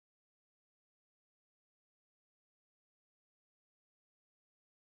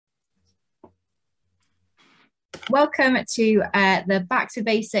Welcome to the Back to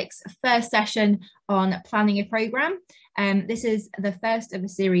Basics first session on planning a programme. This is the first of a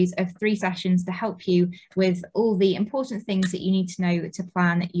series of 3 sessions to help you with all the important things that you need to know to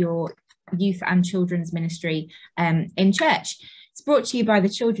plan your youth and children's ministry in church. It's brought to you by the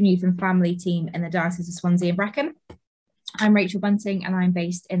Children, Youth and Family team in the Diocese of Swansea and Brecon. I'm Rachel Bunting and I'm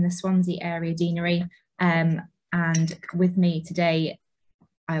based in the Swansea area deanery, and with me today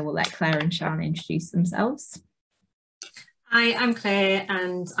I will let Claire and Sian introduce themselves. Hi, I'm Claire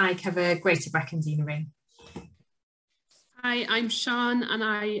and I cover Greater Brecon Deanery. Hi, I'm Sian and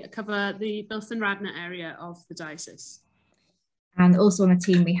I cover the Bilston-Radnor area of the diocese. And also on the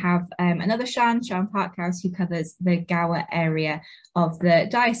team we have another Sian Parkhouse, who covers the Gower area of the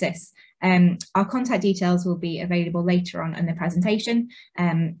diocese. Our contact details will be available later on in the presentation,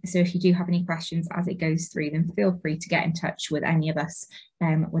 so if you do have any questions as it goes through, then feel free to get in touch with any of us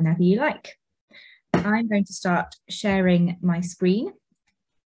whenever you like. I'm going to start sharing my screen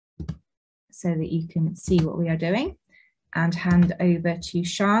so that you can see what we are doing, and hand over to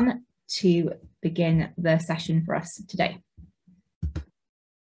Sian to begin the session for us today.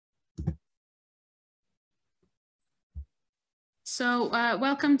 So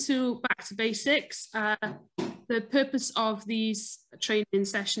welcome to Back to Basics. The purpose of these training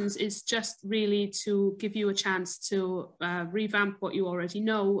sessions is just really to give you a chance to revamp what you already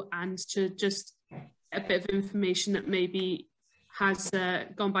know, and to just a bit of information that maybe has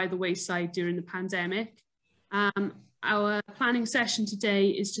gone by the wayside during the pandemic. Our planning session today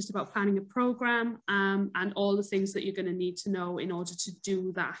is just about planning a programme and all the things that you're going to need to know in order to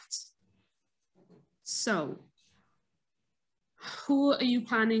do that. So, who are you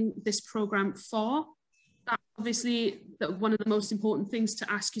planning this programme for? That's obviously one of the most important things to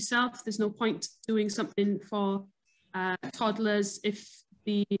ask yourself. There's no point doing something for toddlers if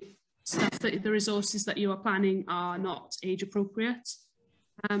the resources that you are planning are not age appropriate.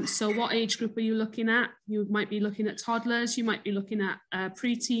 So what age group are you looking at? You might be looking at toddlers, you might be looking at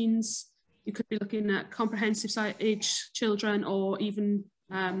pre-teens, you could be looking at comprehensive age children, or even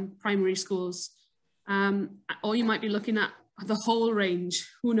primary schools. Or you might be looking at the whole range,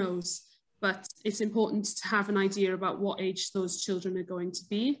 who knows? But it's important to have an idea about what age those children are going to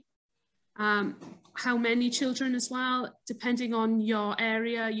be. How many children as well, depending on your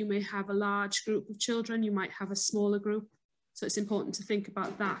area, you may have a large group of children, you might have a smaller group. So it's important to think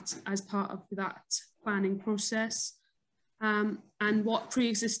about that as part of that planning process. And what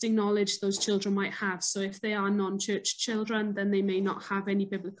pre-existing knowledge those children might have. So if they are non-church children, then they may not have any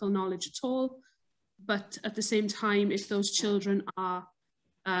biblical knowledge at all. But at the same time, if those children are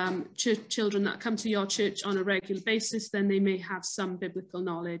children that come to your church on a regular basis, then they may have some biblical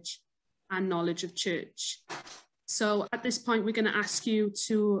knowledge and knowledge of church. So at this point, we're going to ask you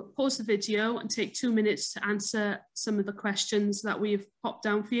to pause the video and take 2 minutes to answer some of the questions that we've popped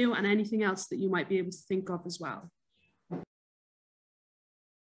down for you, and anything else that you might be able to think of as well.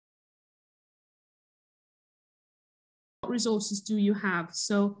 What resources do you have?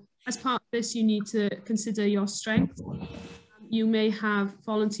 So as part of this, you need to consider your strengths. You may have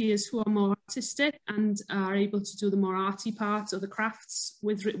volunteers who are more artistic and are able to do the more arty part or the crafts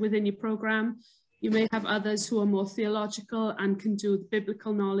within your programme. You may have others who are more theological and can do the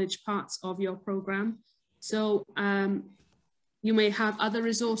biblical knowledge parts of your programme. So you may have other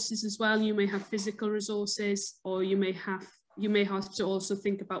resources as well. You may have physical resources, or you may have to also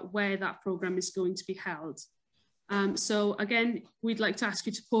think about where that programme is going to be held. So again, we'd like to ask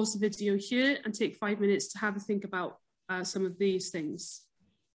you to pause the video here and take 5 minutes to have a think about some of these things.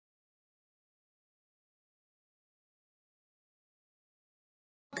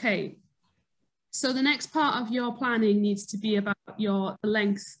 Okay, so the next part of your planning needs to be about the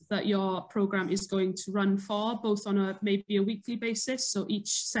length that your programme is going to run for, both on maybe a weekly basis, so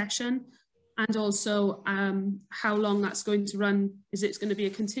each session, and also how long that's going to run. Is it going to be a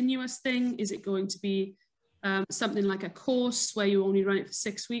continuous thing? Is it going to be something like a course where you only run it for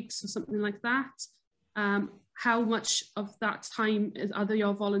 6 weeks or something like that? How much of that time are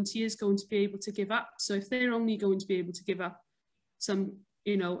your volunteers going to be able to give up? So if they're only going to be able to give up some,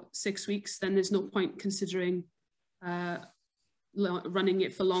 6 weeks, then there's no point considering running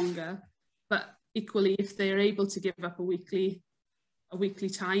it for longer. But equally, if they're able to give up a weekly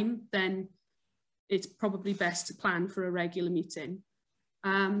time, then it's probably best to plan for a regular meeting.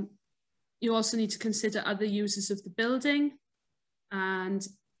 You also need to consider other uses of the building and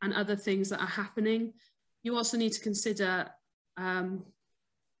other things that are happening. You also need to consider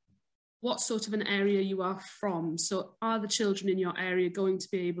what sort of an area you are from. So are the children in your area going to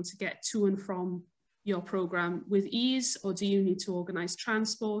be able to get to and from your programme with ease, or do you need to organise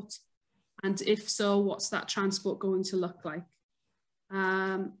transport? And if so, what's that transport going to look like?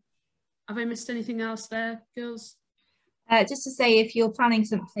 Have I missed anything else there, girls? Just to say, if you're planning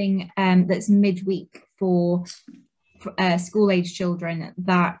something that's midweek for school-age children,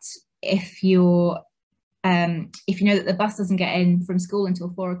 that if you know that the bus doesn't get in from school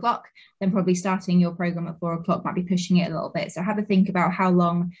until 4 o'clock, then probably starting your program at 4 o'clock might be pushing it a little bit. So have a think about how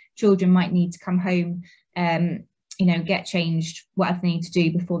long children might need to come home, get changed, whatever they need to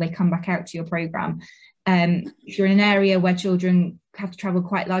do before they come back out to your program. If you're in an area where children have to travel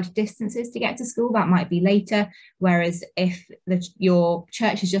quite large distances to get to school, that might be later. Whereas if your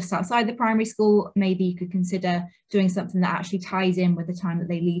church is just outside the primary school, maybe you could consider doing something that actually ties in with the time that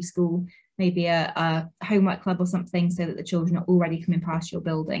they leave school, maybe a homework club or something, so that the children are already coming past your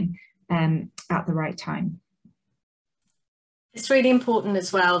building at the right time. It's really important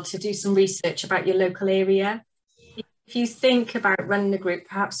as well to do some research about your local area. If you think about running a group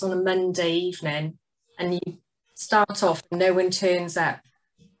perhaps on a Monday evening and you start off and no one turns up,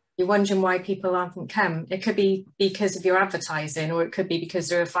 you're wondering why people haven't come. It could be because of your advertising, or it could be because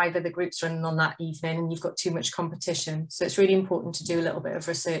there are 5 other groups running on that evening and you've got too much competition. So it's really important to do a little bit of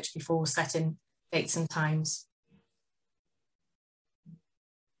research before setting dates and times.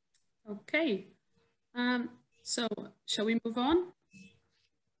 Okay, so shall we move on?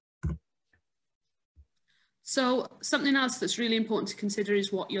 So something else that's really important to consider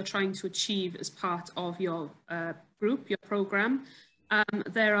is what you're trying to achieve as part of your group, your program.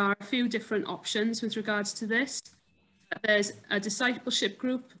 There are a few different options with regards to this. There's a discipleship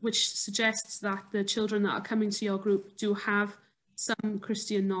group, which suggests that the children that are coming to your group do have some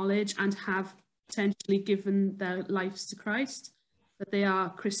Christian knowledge and have potentially given their lives to Christ, that they are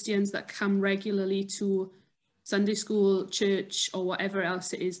Christians that come regularly to Sunday school, church, or whatever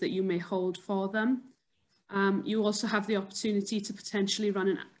else it is that you may hold for them. You also have the opportunity to potentially run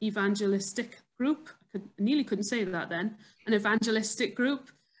an evangelistic group. I nearly couldn't say that then. An evangelistic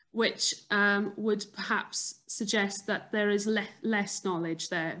group, which would perhaps suggest that there is less knowledge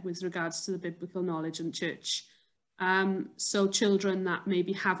there with regards to the biblical knowledge in church. So children that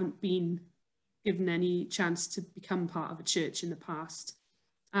maybe haven't been given any chance to become part of a church in the past.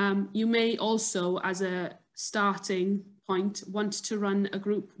 You may also, as a starting point, want to run a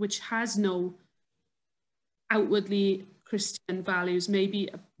group which has no outwardly Christian values, maybe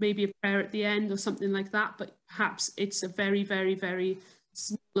a prayer at the end or something like that, but perhaps it's a very, very, very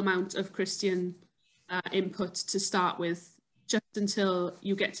small amount of Christian input to start with, just until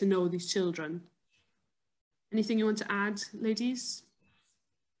you get to know these children. Anything you want to add, ladies?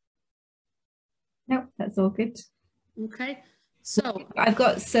 No, that's all good. Okay, so I've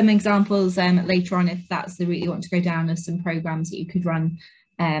got some examples later on, if that's the route you want to go down, of some programs that you could run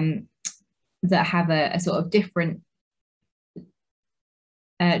that have a sort of different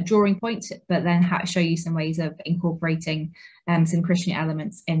drawing point, but then show you some ways of incorporating some Christian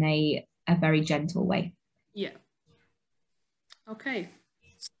elements in a very gentle way. Yeah. Okay,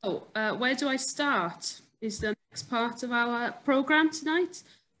 so where do I start is the next part of our program tonight.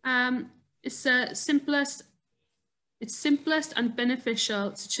 It's simplest and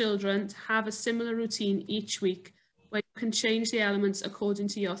beneficial to children to have a similar routine each week where you can change the elements according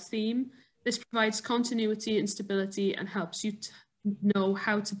to your theme. This provides continuity and stability and helps you to know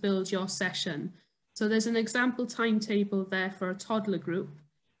how to build your session. So there's an example timetable there for a toddler group.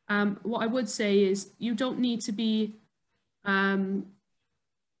 What I would say is you don't need to be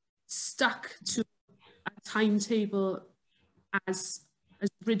stuck to a timetable as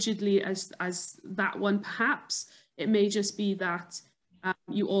rigidly as that one perhaps. It may just be that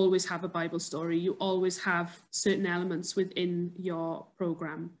you always have a Bible story, you always have certain elements within your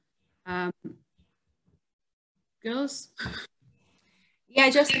program. Girls? Yeah,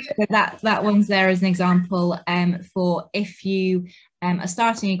 just that one's there as an example for if you are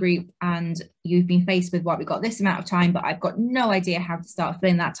starting a group and you've been faced with, what, we've got this amount of time, but I've got no idea how to start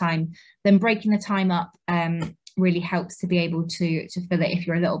filling that time, then breaking the time up really helps to be able to fill it if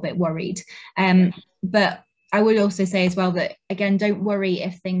you're a little bit worried. But I would also say as well that, again, don't worry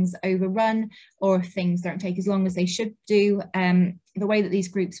if things overrun or if things don't take as long as they should do. The way that these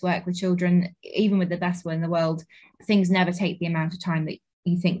groups work with children, even with the best one in the world, things never take the amount of time that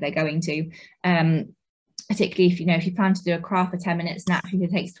you think they're going to. Particularly if you plan to do a craft for 10 minutes and actually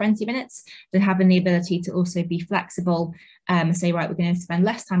it takes 20 minutes, then having the ability to also be flexible, say, right, we're going to spend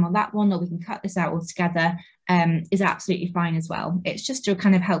less time on that one, or we can cut this out altogether, is absolutely fine as well. It's just to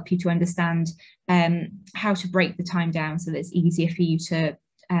kind of help you to understand how to break the time down so that it's easier for you to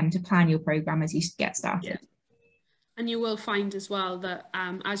plan your program as you get started. Yeah. And you will find as well that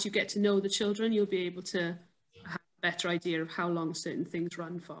as you get to know the children, you'll be able to have a better idea of how long certain things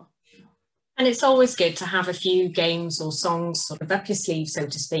run for. And it's always good to have a few games or songs sort of up your sleeve, so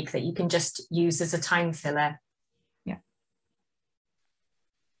to speak, that you can just use as a time filler. Yeah.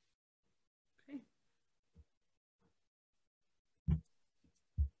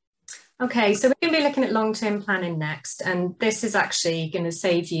 Okay, so we're going to be looking at long-term planning next, and this is actually going to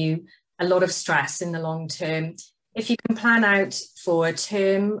save you a lot of stress in the long term. If you can plan out for a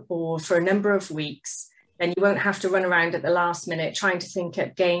term or for a number of weeks, then you won't have to run around at the last minute trying to think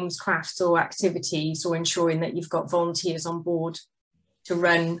up games, crafts or activities, or ensuring that you've got volunteers on board to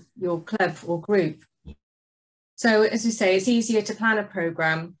run your club or group. So as we say, it's easier to plan a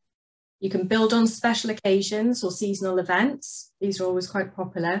programme. You can build on special occasions or seasonal events. These are always quite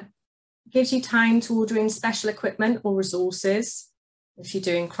popular. It gives you time to order in special equipment or resources if you're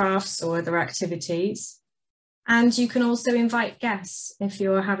doing crafts or other activities. And you can also invite guests if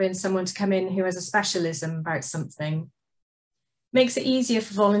you're having someone to come in who has a specialism about something. Makes it easier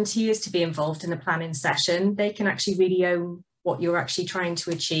for volunteers to be involved in the planning session. They can actually really own what you're actually trying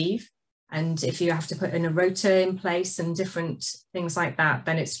to achieve. And if you have to put in a rota in place and different things like that,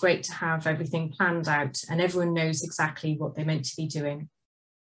 then it's great to have everything planned out and everyone knows exactly what they're meant to be doing.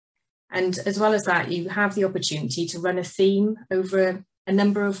 And as well as that, you have the opportunity to run a theme over a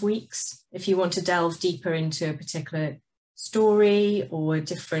number of weeks if you want to delve deeper into a particular story or a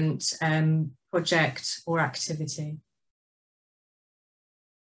different project or activity.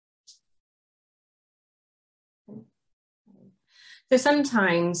 So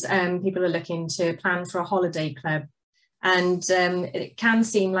sometimes people are looking to plan for a holiday club, and it can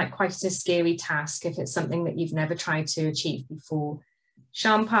seem like quite a scary task if it's something that you've never tried to achieve before.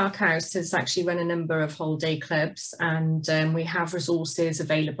 Sharn Park House has actually run a number of holiday clubs, and we have resources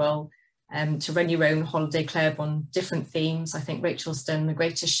available to run your own holiday club on different themes. I think Rachel's done The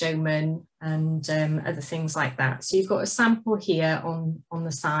Greatest Showman and other things like that. So you've got a sample here on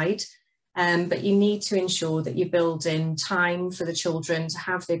the side, but you need to ensure that you build in time for the children to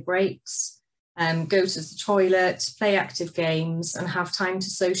have their breaks, go to the toilet, play active games and have time to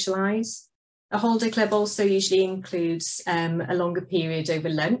socialise. The holiday club also usually includes a longer period over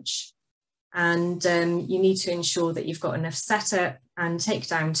lunch, and you need to ensure that you've got enough setup and take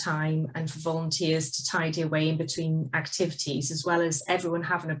down time and for volunteers to tidy away in between activities, as well as everyone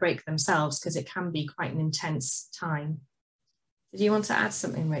having a break themselves, because it can be quite an intense time. Did you want to add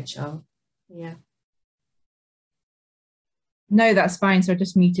something, Rachel? Yeah. No, that's fine. So I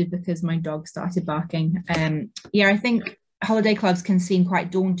just muted because my dog started barking. Yeah, I think holiday clubs can seem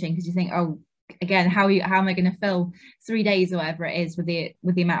quite daunting because you think, oh, again, how am I going to fill 3 days or whatever it is with the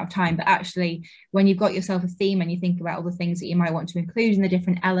amount of time? But actually, when you've got yourself a theme and you think about all the things that you might want to include and the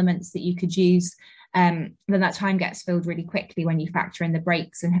different elements that you could use, then that time gets filled really quickly when you factor in the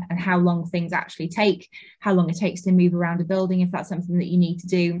breaks and how long things actually take, how long it takes to move around a building if that's something that you need to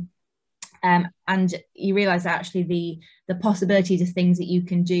do. And you realise that actually the possibilities of things that you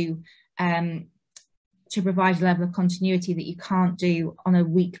can do to provide a level of continuity that you can't do on a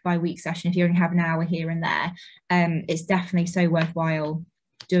week-by-week session if you only have an hour here and there. It's definitely so worthwhile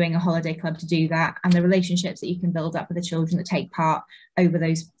doing a holiday club to do that, and the relationships that you can build up with the children that take part over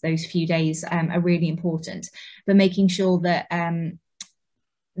those few days are really important. But making sure that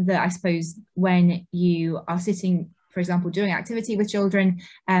that I suppose when you are sitting, for example, doing activity with children,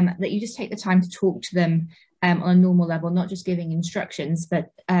 that you just take the time to talk to them on a normal level, not just giving instructions,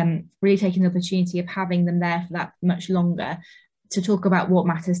 but really taking the opportunity of having them there for that much longer to talk about what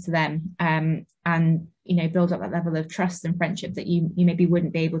matters to them, and build up that level of trust and friendship that you maybe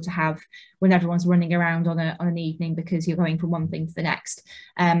wouldn't be able to have when everyone's running around on an evening because you're going from one thing to the next.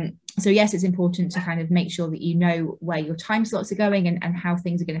 So yes, it's important to kind of make sure that you know where your time slots are going and how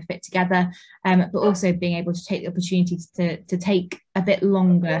things are going to fit together, but also being able to take the opportunity to take a bit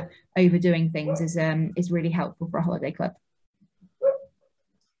longer over doing things is really helpful for a holiday club.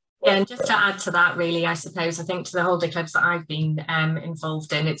 Yeah, and just to add to that, really, I suppose, I think to the holiday clubs that I've been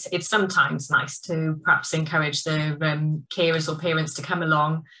involved in, it's sometimes nice to perhaps encourage the carers or parents to come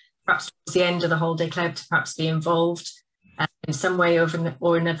along, perhaps towards the end of the holiday club, to perhaps be involved in some way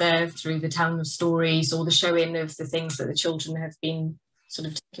or another through the telling of stories or the showing of the things that the children have been sort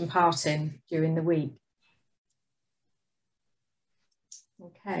of taking part in during the week.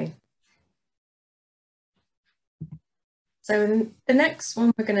 Okay. So the next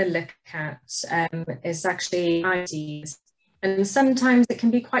one we're going to look at is actually ideas. And sometimes it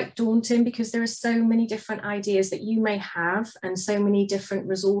can be quite daunting because there are so many different ideas that you may have and so many different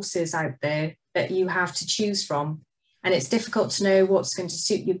resources out there that you have to choose from. And it's difficult to know what's going to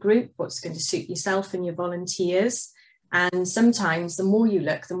suit your group, what's going to suit yourself and your volunteers. And sometimes the more you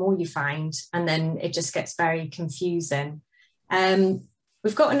look, the more you find, and then it just gets very confusing.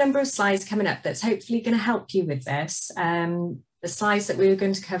 We've got a number of slides coming up that's hopefully going to help you with this. The slides that we're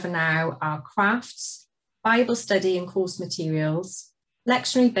going to cover now are crafts, Bible study and course materials,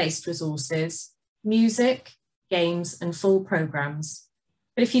 lectionary-based resources, music, games and full programmes.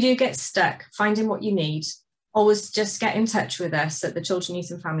 But if you do get stuck finding what you need, always just get in touch with us at the Children,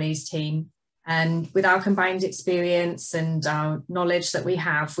 Youth and Families team. And with our combined experience and our knowledge that we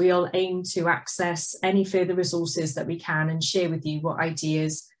have, we'll aim to access any further resources that we can and share with you what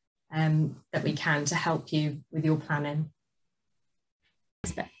ideas that we can to help you with your planning.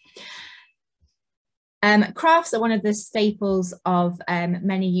 Crafts are one of the staples of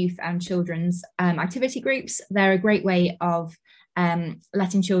many youth and children's activity groups. They're a great way of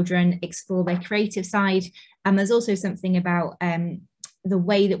letting children explore their creative side. And there's also something about the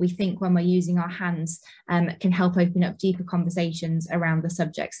way that we think when we're using our hands can help open up deeper conversations around the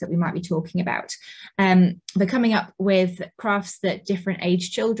subjects that we might be talking about. But coming up with crafts that different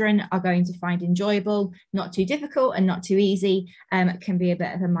age children are going to find enjoyable, not too difficult and not too easy, can be a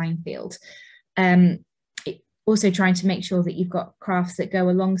bit of a minefield. Also trying to make sure that you've got crafts that go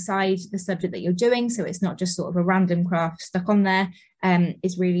alongside the subject that you're doing, so it's not just sort of a random craft stuck on there,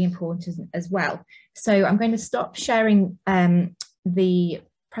 is really important as well. So I'm going to stop sharing the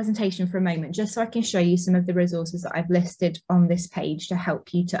presentation for a moment, just so I can show you some of the resources that I've listed on this page to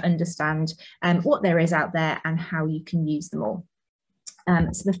help you to understand what there is out there and how you can use them all.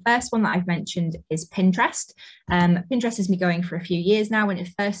 So the first one that I've mentioned is Pinterest. Pinterest has been going for a few years now. When it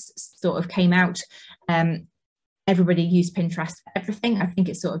first sort of came out, everybody used Pinterest for everything. I think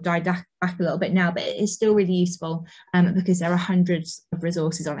it's sort of died back a little bit now, but it is still really useful because there are hundreds of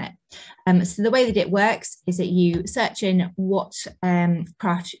resources on it. So the way that it works is that you search in what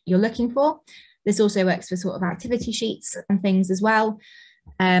craft you're looking for. This also works for sort of activity sheets and things as well.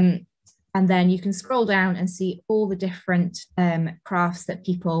 And then you can scroll down and see all the different crafts that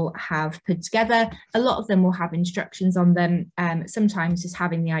people have put together. A lot of them will have instructions on them. Sometimes just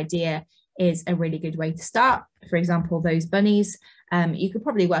having the idea is a really good way to start. For example, those bunnies, you could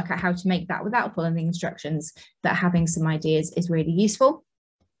probably work out how to make that without following the instructions, but having some ideas is really useful.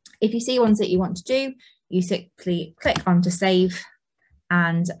 If you see ones that you want to do, you simply click on to save,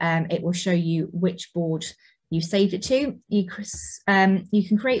 and it will show you which board you saved it to. You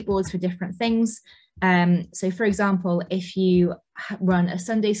can create boards for different things. So for example, if you run a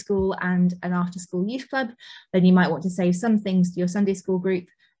Sunday school and an after school youth club, then you might want to save some things to your Sunday school group,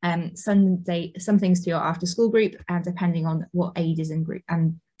 some things to your after school group, and depending on what ages and group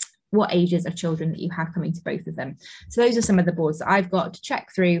and what ages of children that you have coming to both of them. So those are some of the boards that I've got to check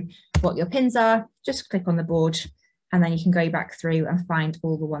through what your pins are. Just click on the board and then you can go back through and find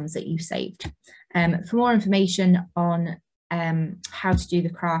all the ones that you saved. For more information on how to do the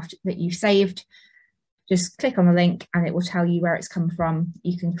craft that you saved, just click on the link and it will tell you where it's come from.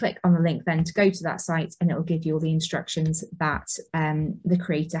 You can click on the link then to go to that site, and it will give you all the instructions that the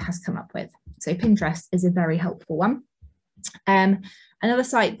creator has come up with. So Pinterest is a very helpful one. Another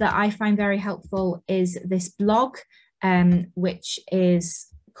site that I find very helpful is this blog, which is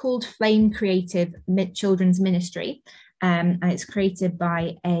called Flame Creative Children's Ministry, and it's created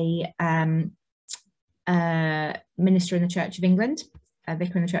by a minister in the Church of England, a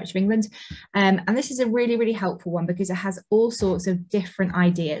vicar in the Church of England, and this is a really, really helpful one because it has all sorts of different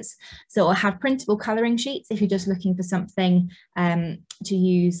ideas. So it'll have printable colouring sheets if you're just looking for something to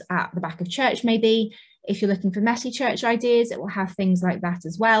use at the back of church maybe. If you're looking for messy church ideas, it will have things like that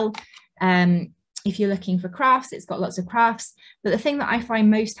as well. If you're looking for crafts, it's got lots of crafts. But the thing that I find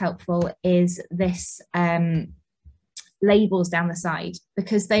most helpful is this labels down the side,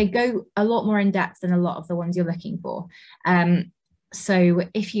 because they go a lot more in depth than a lot of the ones you're looking for. So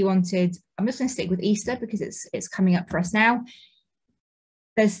if you wanted, I'm just going to stick with Easter because it's coming up for us now.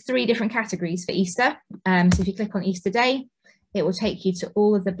 There's 3 different categories for Easter. So if you click on Easter Day, it will take you to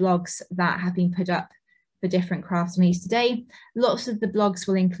all of the blogs that have been put up for different crafts on Easter Day. Lots of the blogs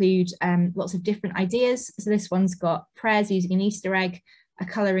will include lots of different ideas. So this one's got prayers using an Easter egg, a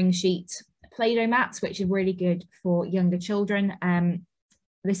colouring sheet, Play-Doh mats, which are really good for younger children.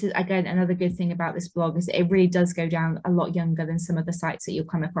 This is, again, another good thing about this blog is it really does go down a lot younger than some of the sites that you'll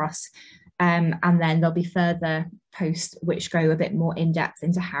come across. And then there'll be further posts which go a bit more in depth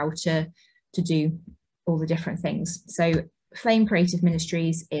into how to do all the different things. So Flame Creative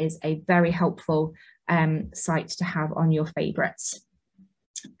Ministries is a very helpful site to have on your favourites.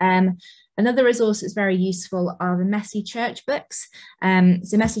 Another resource that's very useful are the Messy Church books.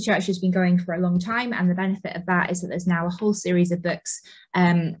 So Messy Church has been going for a long time, and the benefit of that is that there's now a whole series of books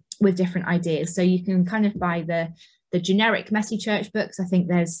with different ideas. So you can kind of buy the generic Messy Church books. I think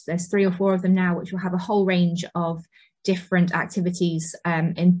there's 3 or 4 of them now, which will have a whole range of different activities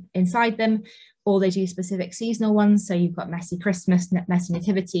inside them, or they do specific seasonal ones. So you've got Messy Christmas, Messy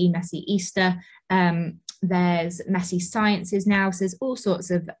Nativity, Messy Easter. There's Messy Sciences now. So there's all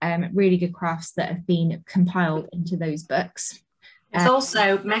sorts of really good crafts that have been compiled into those books. There's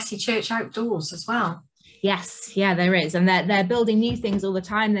also Messy Church Outdoors as well. Yes, yeah, there is. And they're building new things all the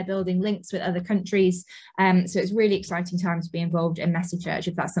time. They're building links with other countries. So it's really exciting time to be involved in Messy Church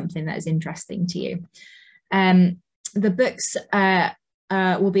if that's something that is interesting to you. The books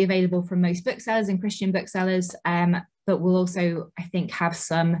will be available from most booksellers and Christian booksellers, but we'll also, I think, have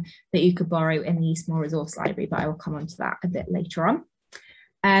some that you could borrow in the Eastmoor Resource Library, but I will come on to that a bit later on.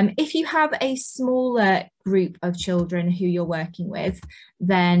 If you have a smaller group of children who you're working with,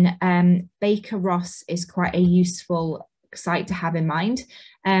 then Baker Ross is quite a useful site to have in mind.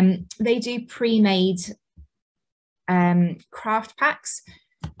 They do pre-made craft packs.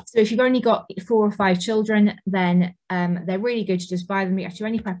 So if you've only got 4 or 5 children, then they're really good to just buy them. You have to do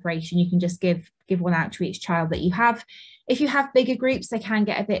any preparation. You can just give one out to each child that you have. If you have bigger groups, they can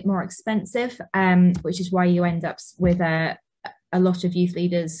get a bit more expensive, which is why you end up with a lot of youth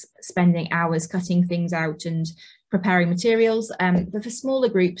leaders spending hours cutting things out and preparing materials. But for smaller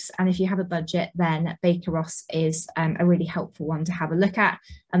groups, and if you have a budget, then Baker Ross is a really helpful one to have a look at.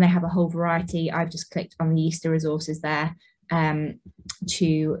 And they have a whole variety. I've just clicked on the Easter resources there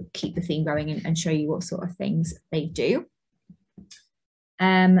to keep the theme going and show you what sort of things they do.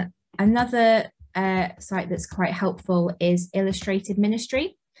 Another site that's quite helpful is Illustrated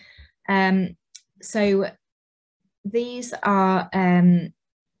Ministry. So these are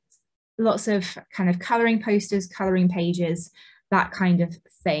lots of kind of colouring posters, colouring pages, that kind of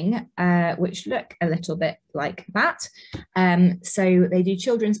thing, which look a little bit like that. So they do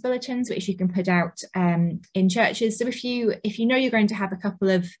children's bulletins, which you can put out in churches. So if you know you're going to have a couple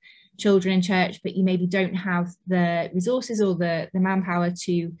of children in church, but you maybe don't have the resources or the manpower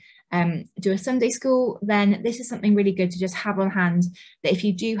to do a Sunday school, then this is something really good to just have on hand, that if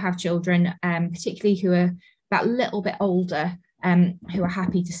you do have children, particularly who are that little bit older, who are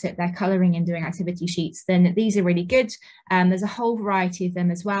happy to sit there colouring and doing activity sheets, then these are really good. There's a whole variety of them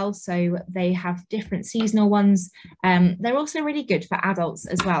as well. So they have different seasonal ones. They're also really good for adults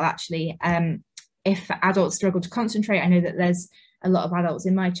as well, actually. If adults struggle to concentrate, I know that there's a lot of adults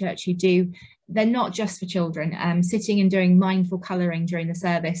in my church who do. They're not just for children. Sitting and doing mindful colouring during the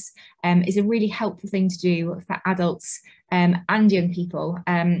service is a really helpful thing to do for adults and young people,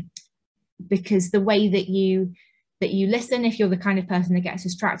 because the way that you listen, if you're the kind of person that gets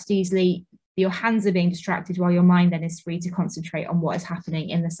distracted easily, your hands are being distracted while your mind then is free to concentrate on what is happening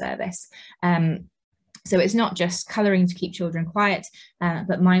in the service. So it's not just colouring to keep children quiet,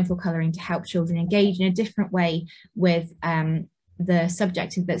 but mindful colouring to help children engage in a different way with the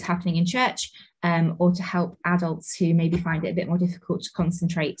subject that's happening in church, or to help adults who maybe find it a bit more difficult to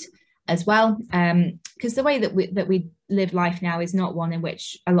concentrate as well. Because the way that we live life now is not one in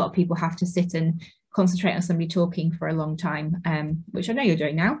which a lot of people have to sit and concentrate on somebody talking for a long time, which I know you're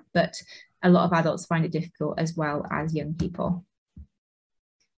doing now, but a lot of adults find it difficult as well as young people.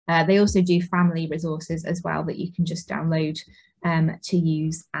 They also do family resources as well that you can just download to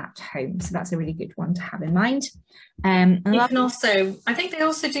use at home. So that's a really good one to have in mind. And you can also, I think they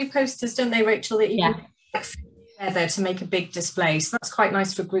also do posters, don't they, Rachel, that you can put together to make a big display. So that's quite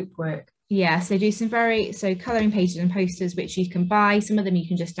nice for group work. Yeah, so do some colouring pages and posters which you can buy. Some of them you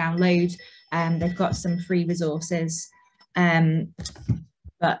can just download. They've got some free resources,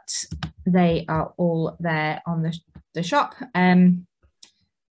 but they are all there on the shop.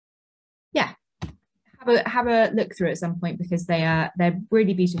 Yeah, have a look through at some point, because they're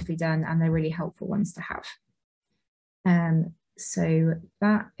really beautifully done and they're really helpful ones to have. So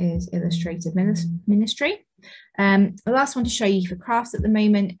that is Illustrated Ministry. The last one to show you for crafts at the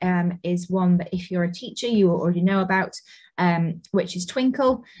moment is one that if you're a teacher you will already know about, which is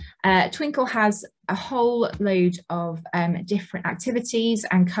Twinkle. Twinkle has a whole load of different activities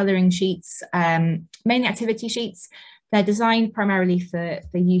and colouring sheets, mainly activity sheets. They're designed primarily for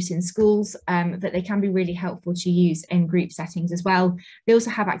use in schools, but they can be really helpful to use in group settings as well. They also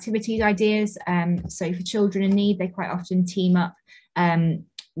have activity ideas. So for children in need, they quite often team up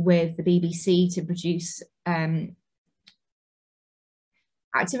with the BBC to produce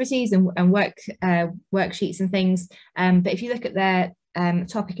activities and worksheets and things. But if you look at their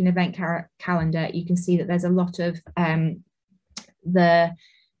topic and event calendar, you can see that there's a lot of the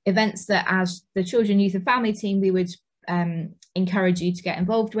events that as the children, youth and family team we would encourage you to get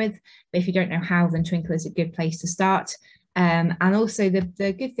involved with. But if you don't know how, then Twinkle is a good place to start. And also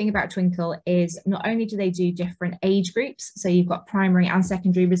the good thing about Twinkle is not only do they do different age groups, so you've got primary and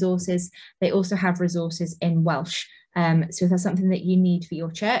secondary resources, they also have resources in Welsh. So if there's something that you need for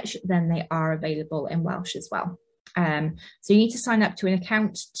your church, then they are available in Welsh as well. So you need to sign up to an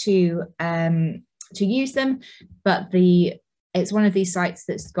account to use them, but it's one of these sites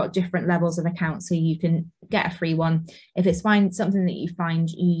that's got different levels of accounts, so you can get a free one. If it's something that you find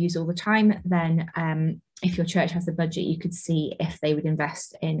you use all the time, then if your church has a budget, you could see if they would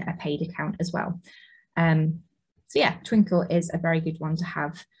invest in a paid account as well. So yeah, Twinkle is a very good one to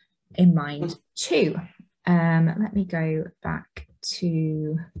have in mind too. Let me go back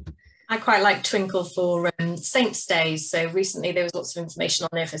to... I quite like Twinkle for Saints' Days. So recently there was lots of information on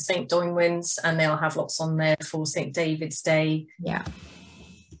there for St. Dwynwen's, and they'll have lots on there for St. David's Day. Yeah.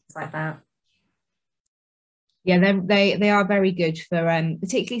 Things like that. Yeah, they are very good for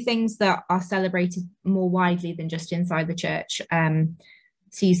particularly things that are celebrated more widely than just inside the church.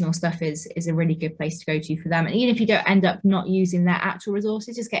 Seasonal stuff is a really good place to go to for them. And even if you don't end up not using their actual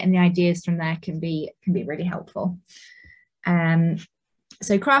resources, just getting the ideas from there can be really helpful.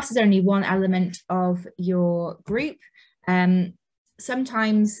 So crafts is only one element of your group.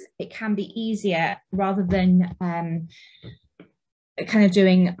 Sometimes it can be easier, rather than kind of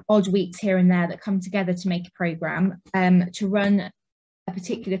doing odd weeks here and there that come together to make a programme, to run a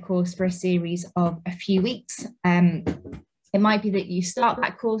particular course for a series of a few weeks. It might be that you start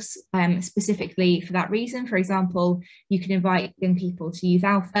that course specifically for that reason. For example, you can invite young people to Youth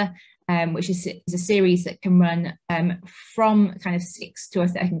Alpha, which is a series that can run from kind of 6 to I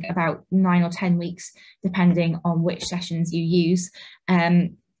think about 9 or 10 weeks, depending on which sessions you use.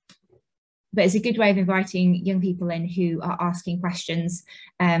 But it's a good way of inviting young people in who are asking questions.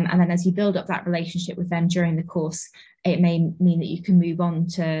 And then as you build up that relationship with them during the course, it may mean that you can move on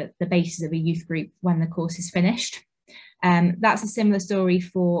to the basis of a youth group when the course is finished. That's a similar story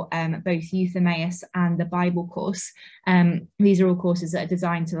for both Youth Emmaus and the Bible course. These are all courses that are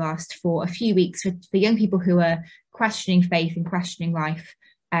designed to last for a few weeks for young people who are questioning faith and questioning life.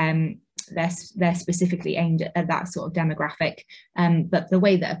 They're specifically aimed at that sort of demographic. But the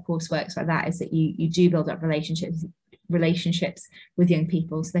way that a course works like that is that you do build up relationships with young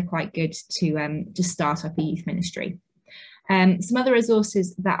people, so they're quite good to start up a youth ministry. Some other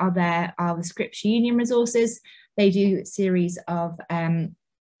resources that are there are the Scripture Union resources. They do a series of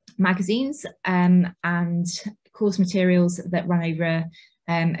magazines and course materials that run over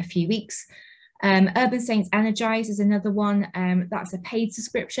a few weeks. Urban Saints Energize is another one. That's a paid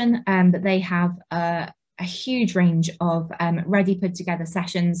subscription, but they have a huge range of ready put together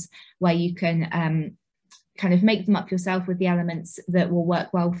sessions where you can kind of make them up yourself with the elements that will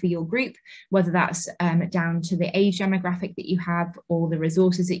work well for your group, whether that's down to the age demographic that you have, or the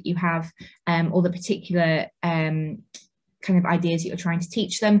resources that you have, or the particular kind of ideas that you're trying to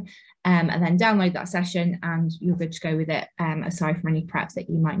teach them, and then download that session and you're good to go with it, aside from any preps that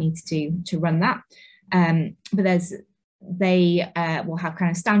you might need to do to run that. But they will have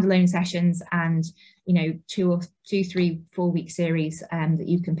kind of standalone sessions and 2 or 3 4 week series that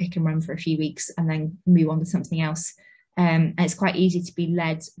you can pick and run for a few weeks and then move on to something else. And it's quite easy to be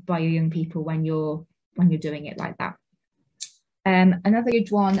led by your young people when you're doing it like that. Another good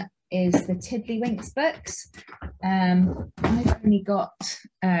one is the Tiddlywinks books. I've only got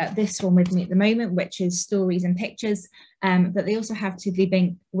this one with me at the moment, which is Stories and Pictures, but they also have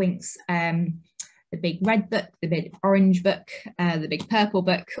Tiddlywinks, the big red book, the big orange book, the big purple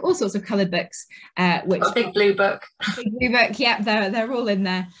book, all sorts of coloured books. Which big blue book. Big blue book, yeah, they're all in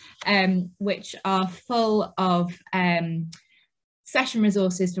there, which are full of session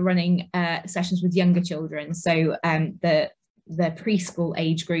resources for running sessions with younger children. So the preschool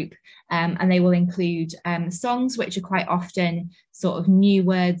age group, and they will include songs which are quite often sort of new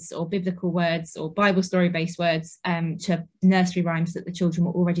words or biblical words or Bible story based words to nursery rhymes that the children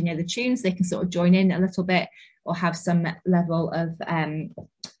will already know the tunes. They can sort of join in a little bit or have some level of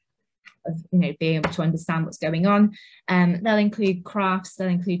being able to understand what's going on. They'll include crafts, they'll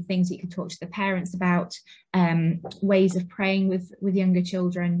include things you can talk to the parents about, ways of praying with younger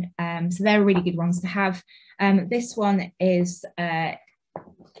children. So they're really good ones to have. This one is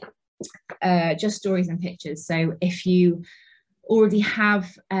just Stories and Pictures. So if you already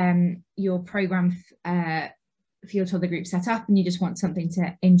have your programme for your toddler group set up and you just want something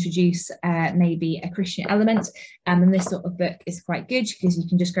to introduce maybe a Christian element, and this sort of book is quite good because you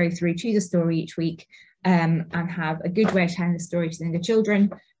can just go through, choose a story each week, and have a good way of telling the story to the younger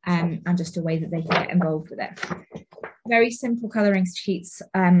children, and just a way that they can get involved with it. very simple colouring sheets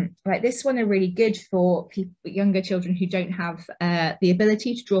like this one are really good for younger children who don't have the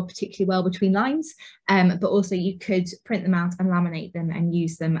ability to draw particularly well between lines, but also you could print them out and laminate them and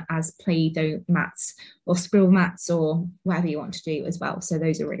use them as Play-Doh mats or scribble mats or whatever you want to do as well. So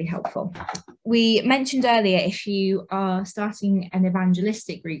those are really helpful. We mentioned earlier, if you are starting an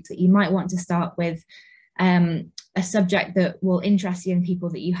evangelistic group, that you might want to start with a subject that will interest young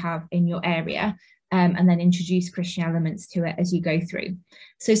people that you have in your area. And then introduce Christian elements to it as you go through.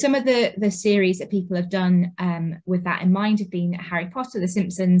 So some of the series that people have done with that in mind have been Harry Potter, The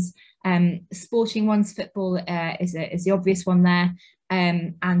Simpsons, sporting ones, football is the obvious one there,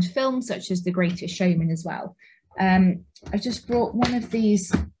 and films such as The Greatest Showman as well. I just brought one of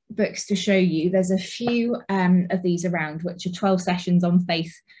these books to show you. There's a few of these around, which are 12 sessions on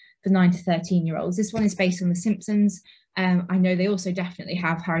faith for 9 to 13-year-olds. This one is based on The Simpsons. I know they also definitely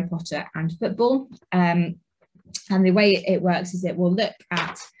have Harry Potter and football. And the way it works is it will look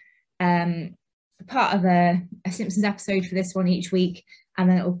at part of a Simpsons episode for this one each week, and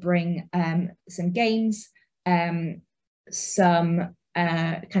then it will bring some games, some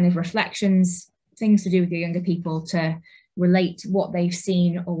kind of reflections, things to do with your younger people to relate what they've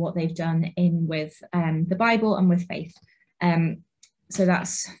seen or what they've done in with the Bible and with faith. So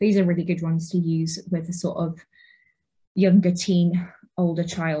these are really good ones to use with a sort of younger teen, older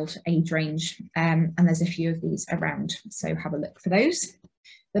child age range, and there's a few of these around, so have a look for those.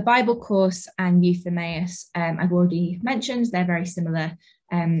 The Bible course and Youth Emmaus, I've already mentioned, they're very similar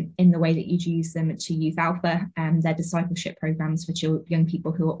in the way that you'd use them to Youth Alpha, they're discipleship programs for young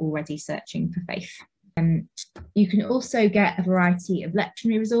people who are already searching for faith. You can also get a variety of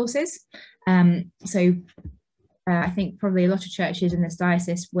lectionary resources. I think probably a lot of churches in this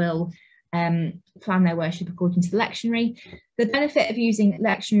diocese will plan their worship according to the lectionary. The benefit of using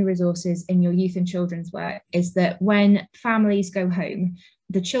lectionary resources in your youth and children's work is that when families go home,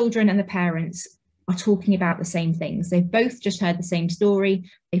 the children and the parents are talking about the same things. They've both just heard the same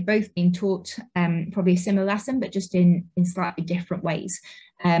story. They've both been taught probably a similar lesson, but just in slightly different ways.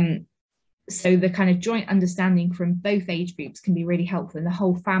 So the kind of joint understanding from both age groups can be really helpful in the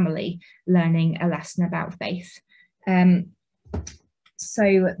whole family learning a lesson about faith.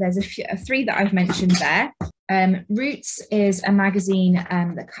 So there's three that I've mentioned there. Roots is a magazine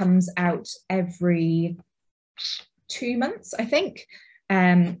that comes out every 2 months, I think.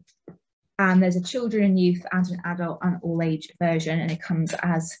 And there's a children and youth and an adult and all age version, and it comes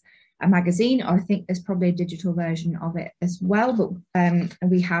as a magazine, or I think there's probably a digital version of it as well, but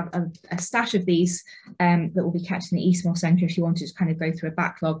we have a stash of these that will be kept in the Eastmore Centre if you wanted to kind of go through a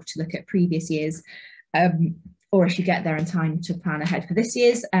backlog to look at previous years, or if you get there in time to plan ahead for this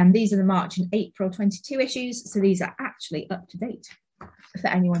year's. These are the March and April 22 issues, so these are actually up to date for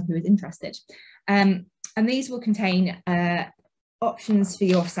anyone who is interested. And these will contain options for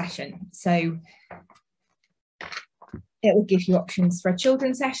your session. So it will give you options for a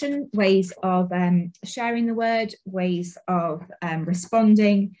children's session, ways of sharing the word, ways of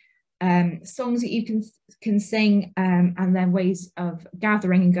responding, songs that you can sing, and then ways of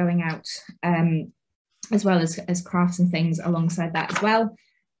gathering and going out, as well as crafts and things alongside that as well.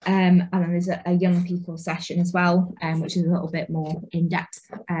 And then there's a young people session as well, which is a little bit more in depth.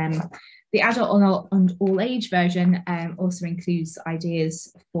 The adult and all age version also includes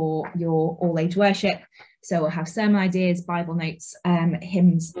ideas for your all age worship. So we'll have sermon ideas, Bible notes,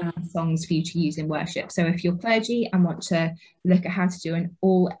 hymns and songs for you to use in worship. So if you're clergy and want to look at how to do an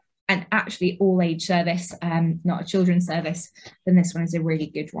all age service, not a children's service, then this one is a really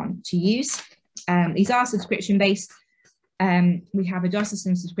good one to use. These are subscription based. We have a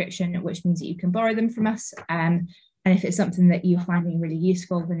diocesan subscription, which means that you can borrow them from us. And if it's something that you're finding really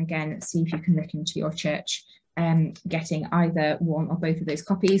useful, then again, see if you can look into your church getting either one or both of those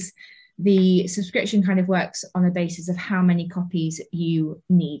copies. The subscription kind of works on the basis of how many copies you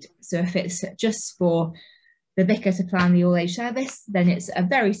need. So if it's just for the vicar to plan the all age service, then it's a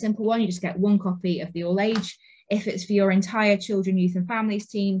very simple one. You just get one copy of the all age. If it's for your entire children, youth and families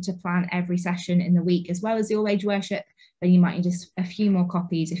team to plan every session in the week as well as the all age worship, then you might need just a few more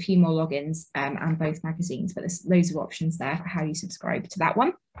copies, a few more logins, and both magazines. But there's loads of options there for how you subscribe to that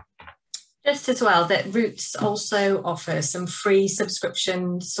one. Just as well, that Roots also offers some free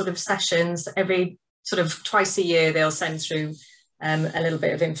subscription sort of sessions every sort of twice a year. They'll send through a little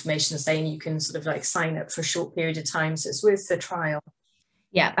bit of information saying you can sort of like sign up for a short period of time. So it's worth the trial.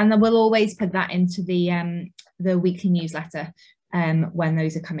 Yeah, and then we'll always put that into the weekly newsletter when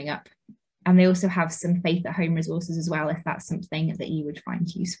those are coming up. And they also have some faith at home resources as well, if that's something that you would find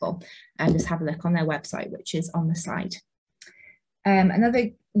useful. And just have a look on their website, which is on the slide. Another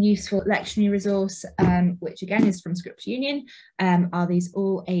useful lectionary resource, which again is from Scripture Union, are these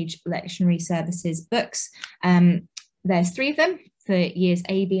all-age lectionary services books. There's 3 of them for years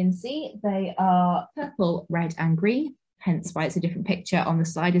A, B and C. They are purple, red and green, hence why it's a different picture on the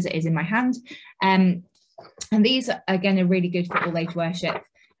slide as it is in my hand. And these, again, are really good for all-age worship.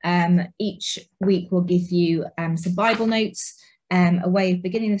 Each week will give you some Bible notes, a way of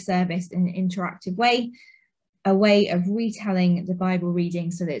beginning the service in an interactive way, a way of retelling the Bible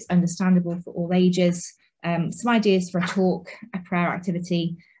reading so that it's understandable for all ages, some ideas for a talk, a prayer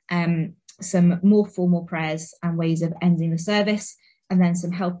activity, some more formal prayers and ways of ending the service, and then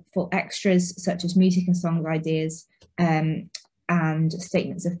some helpful extras such as music and song ideas, and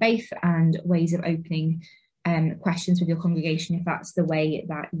statements of faith and ways of opening questions with your congregation if that's the way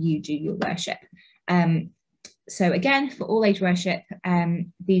that you do your worship. So again, for all age worship,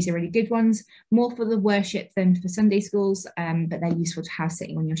 these are really good ones, more for the worship than for Sunday schools, but they're useful to have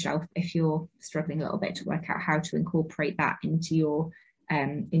sitting on your shelf if you're struggling a little bit to work out how to incorporate that into your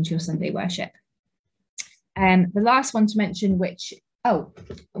Sunday worship. The last one to mention, one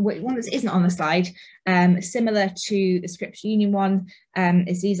that isn't on the slide, similar to the Scripture Union one,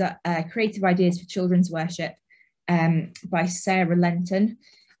 is these are creative ideas for children's worship by Sarah Lenton.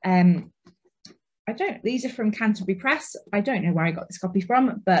 These are from Canterbury Press. I don't know where I got this copy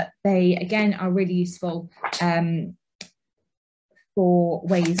from, but they again are really useful for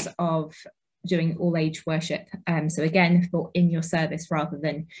ways of doing all age worship. So again, for in your service rather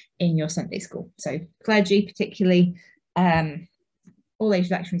than in your Sunday school. So clergy particularly, all age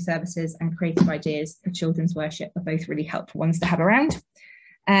lectionary services and creative ideas for children's worship are both really helpful ones to have around.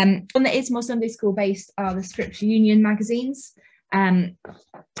 One that is more Sunday school based are the Scripture Union magazines.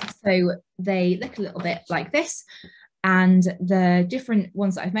 So they look a little bit like this, and the different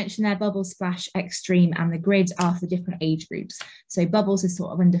ones that I've mentioned there, Bubbles, Splash, Extreme and the Grid, are for different age groups. So Bubbles is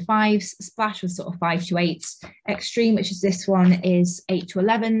sort of under 5s, Splash was sort of 5 to 8s, Extreme, which is this one, is 8 to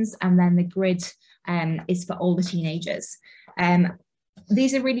 11s, and then the Grid is for older teenagers.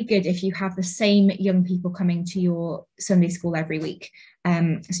 These are really good if you have the same young people coming to your Sunday school every week.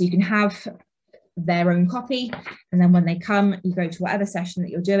 So you can have their own copy, and then when they come, you go to whatever session that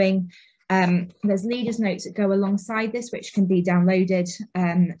you're doing. There's leaders notes that go alongside this, which can be downloaded.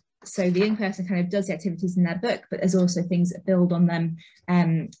 So the young person kind of does the activities in their book, but there's also things that build on them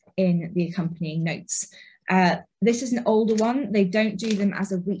in the accompanying notes. This is an older one. They don't do them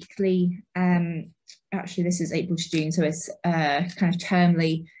as a weekly, actually this is April to June, so it's kind of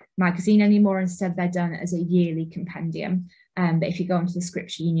termly magazine anymore. Instead, they're done as a yearly compendium. But if you go onto the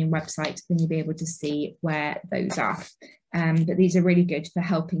Scripture Union website, then you'll be able to see where those are. But these are really good for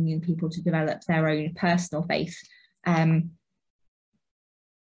helping young people to develop their own personal faith. And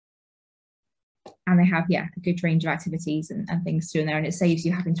they have, a good range of activities and things to do in there, and it saves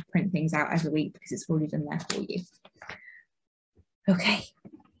you having to print things out every week because it's already done there for you. Okay,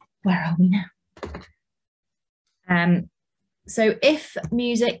 where are we now? So if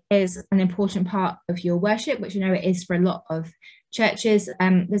music is an important part of your worship, which I know it is for a lot of churches,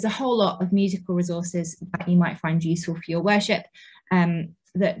 there's a whole lot of musical resources that you might find useful for your worship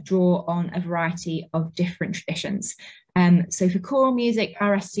that draw on a variety of different traditions. So for choral music,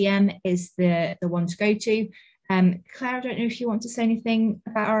 RSCM is the one to go to. Claire, I don't know if you want to say anything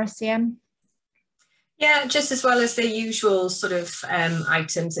about RSCM. Yeah, just as well as the usual sort of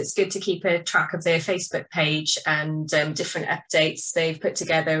items, it's good to keep a track of their Facebook page and different updates. They've put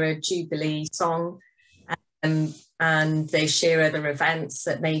together a Jubilee song, and they share other events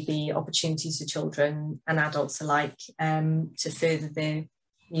that may be opportunities for children and adults alike to further their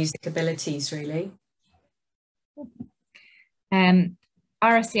music abilities, really.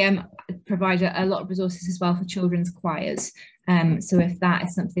 RSCM provide a lot of resources as well for children's choirs. So if that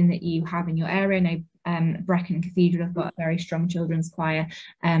is something that you have in your area, Brecon Cathedral have got a very strong children's choir,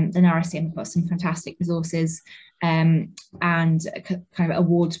 then RSCM have got some fantastic resources and kind of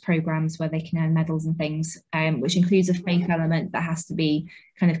awards programs where they can earn medals and things, which includes a faith element that has to be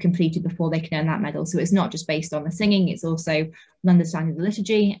kind of completed before they can earn that medal. So it's not just based on the singing, it's also an understanding of the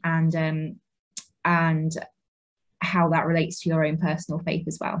liturgy and how that relates to your own personal faith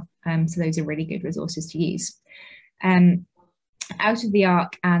as well. So those are really good resources to use. Out of the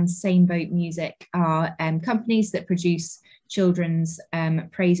Ark and Same Boat Music are companies that produce children's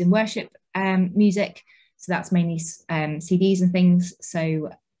praise and worship music. So that's mainly CDs and things. So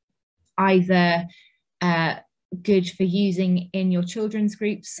either good for using in your children's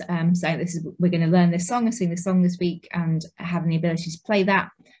groups. So we're going to learn this song and sing this song this week and having the ability to play that.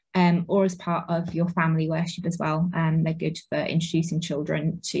 Or as part of your family worship as well. They're good for introducing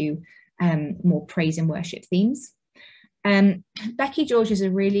children to more praise and worship themes. Becky George is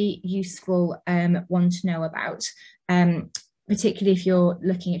a really useful one to know about, particularly if you're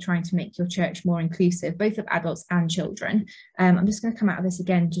looking at trying to make your church more inclusive, both of adults and children. I'm just going to come out of this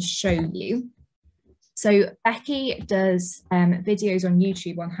again to show you. So Becky does videos on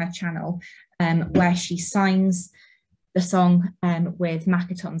YouTube on her channel where she signs the song with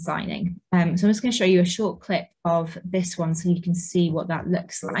Makaton signing. So I'm just going to show you a short clip of this one so you can see what that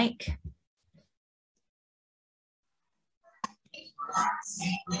looks like.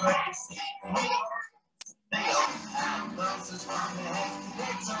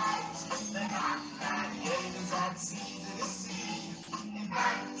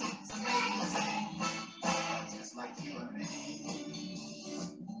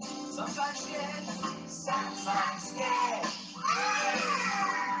 Sometimes scared, sometimes scared.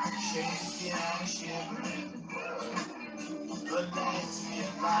 Shaking and shivering. But let's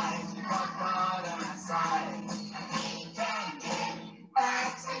realize we got God on our side. He can get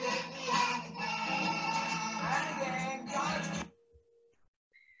back to the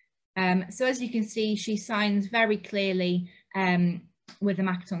end. So as you can see, she signs very clearly with the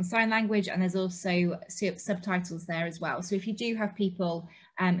Makaton sign language, and there's also subtitles there as well. So if you do have people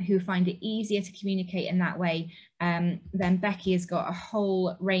who find it easier to communicate in that way, then Becky has got a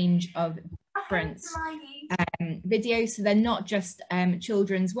whole range of different videos. So they're not just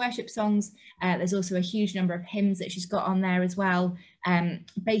children's worship songs. There's also a huge number of hymns that she's got on there as well.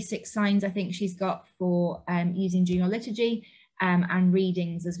 Basic signs I think she's got for using during liturgy, and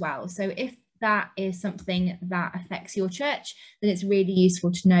readings as well. So if that is something that affects your church, then it's really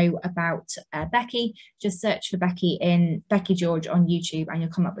useful to know about Becky. Just search for Becky in Becky George on YouTube and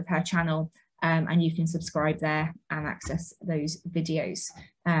you'll come up with her channel, and you can subscribe there and access those videos.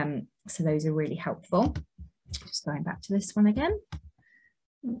 So those are really helpful. Just going back to this one again.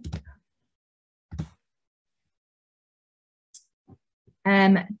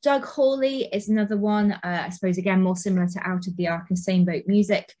 Doug Hawley is another one, I suppose again more similar to Out of the Ark and Same Boat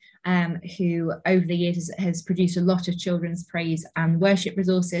Music, who over the years has produced a lot of children's praise and worship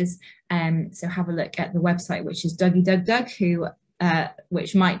resources. So have a look at the website, which is Dougie Doug Doug, who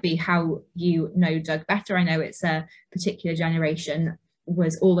which might be how you know Doug better. I know it's a particular generation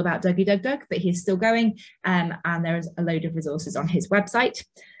was all about Dougie Doug Doug, but he's still going, and there is a load of resources on his website.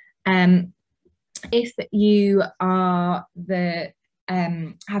 If you are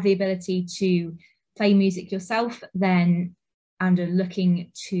have the ability to play music yourself, then and are looking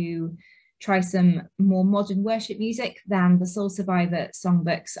to try some more modern worship music, then the Soul Survivor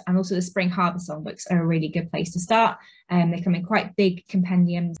songbooks and also the Spring Harvest songbooks are a really good place to start. They come in quite big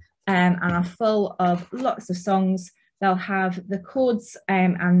compendiums and are full of lots of songs. They'll have the chords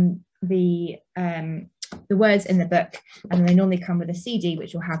and the words in the book, and they normally come with a CD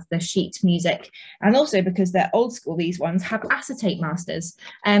which will have the sheet music, and also because they're old school, these ones have acetate masters.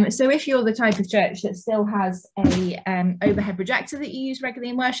 So if you're the type of church that still has a overhead projector that you use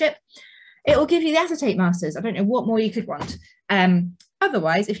regularly in worship, it will give you the acetate masters. I don't know what more you could want.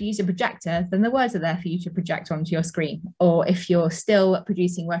 Otherwise, if you use a projector, then the words are there for you to project onto your screen, or if you're still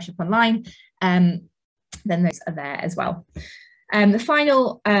producing worship online, then those are there as well. The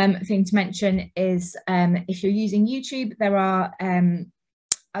final thing to mention is if you're using YouTube, there are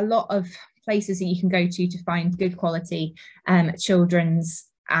a lot of places that you can go to find good quality children's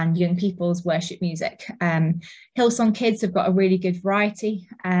and young people's worship music. Hillsong Kids have got a really good variety,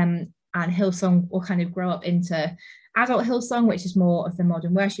 and Hillsong will kind of grow up into adult Hillsong, which is more of the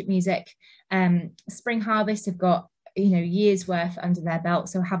modern worship music. Spring Harvest have got years worth under their belt,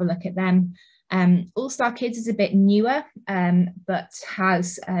 so have a look at them. All Star Kids is a bit newer, but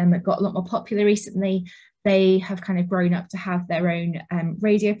has got a lot more popular recently. They have kind of grown up to have their own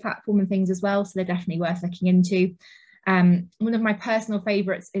radio platform and things as well, so they're definitely worth looking into. One of my personal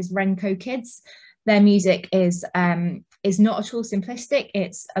favourites is Renko Kids. Their music is not at all simplistic.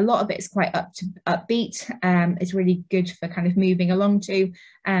 It's a lot of it is quite upbeat. It's really good for kind of moving along to,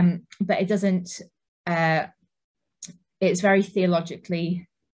 but it doesn't. It's very theologically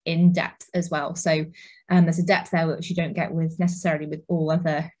in depth as well, so there's a depth there which you don't get with necessarily with all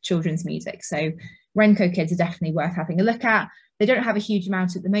other children's music. So Renko Kids are definitely worth having a look at. They don't have a huge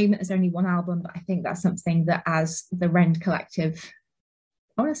amount at the moment, there's only one album, but I think that's something that as the Rend Collective,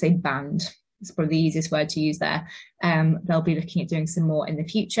 I want to say band, it's probably the easiest word to use there, they'll be looking at doing some more in the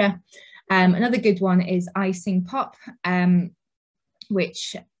future. Another good one is I Sing Pop,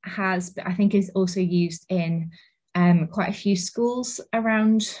 which has, I think is also used in quite a few schools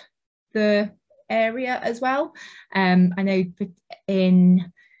around the area as well. I know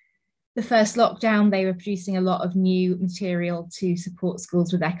in the first lockdown, they were producing a lot of new material to support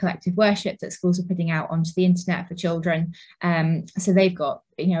schools with their collective worship that schools are putting out onto the internet for children. So they've got,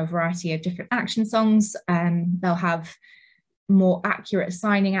 a variety of different action songs. They'll have more accurate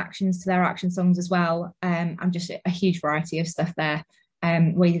signing actions to their action songs as well, and just a huge variety of stuff there,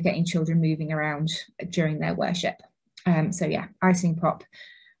 ways of getting children moving around during their worship. So yeah, Icing Pop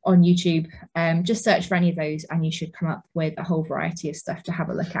on YouTube. Just search for any of those and you should come up with a whole variety of stuff to have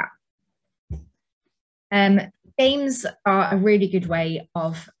a look at. Games are a really good way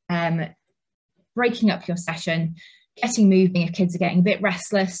of breaking up your session, getting moving if kids are getting a bit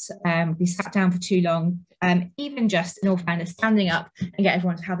restless, we sat down for too long. Even just, in all fairness, standing up and get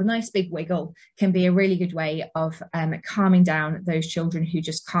everyone to have a nice big wiggle can be a really good way of calming down those children who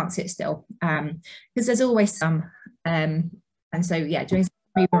just can't sit still, because there's always some. And so, yeah, doing some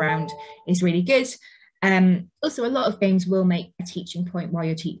move around is really good. Also, a lot of games will make a teaching point while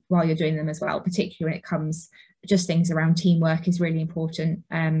you're doing them as well, particularly when it comes just things around teamwork is really important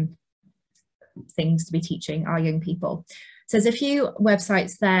things to be teaching our young people. So there's a few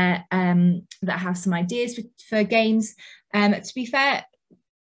websites there that have some ideas for games. To be fair,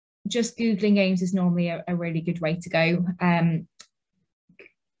 just Googling games is normally a really good way to go,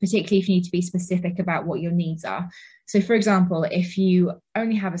 particularly if you need to be specific about what your needs are. So for example, if you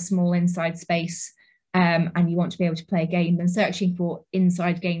only have a small inside space and you want to be able to play a game, then searching for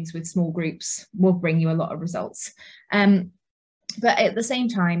inside games with small groups will bring you a lot of results. But at the same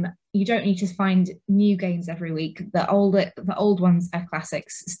time, you don't need to find new games every week. The old ones are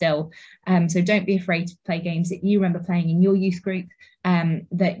classics still. So don't be afraid to play games that you remember playing in your youth group,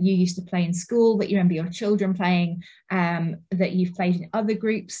 that you used to play in school, that you remember your children playing, that you've played in other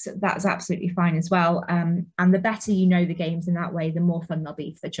groups. That's absolutely fine as well. And the better you know the games in that way, the more fun they'll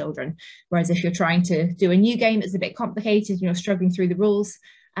be for the children. Whereas if you're trying to do a new game that's a bit complicated and you're struggling through the rules,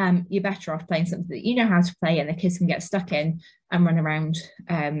 you're better off playing something that you know how to play and the kids can get stuck in and run around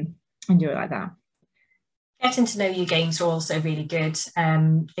and do it like that. Getting to know your games are also really good.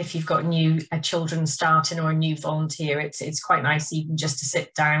 If you've got new children starting or a new volunteer, it's quite nice even just to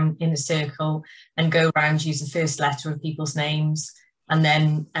sit down in a circle and go around, use the first letter of people's names and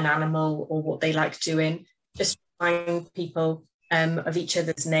then an animal or what they like doing. Just remind people of each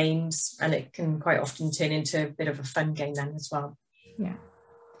other's names, and it can quite often turn into a bit of a fun game then as well. Yeah.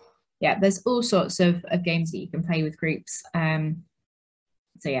 Yeah, there's all sorts of games that you can play with groups.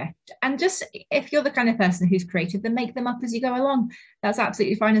 So yeah, and just if you're the kind of person who's creative, then make them up as you go along. That's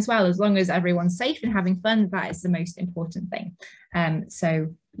absolutely fine as well, as long as everyone's safe and having fun. That is the most important thing.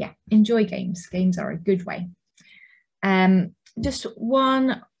 So yeah, enjoy games. Games are a good way. Just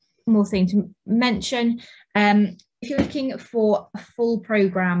one more thing to mention. If you're looking for a full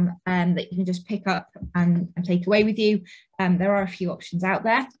programme that you can just pick up and take away with you, there are a few options out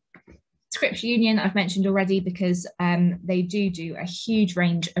there. Scripture Union I've mentioned already because they do a huge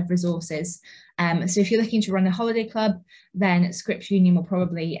range of resources. So if you're looking to run a holiday club, then Scripture Union will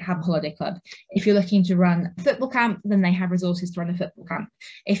probably have a holiday club. If you're looking to run a football camp, then they have resources to run a football camp.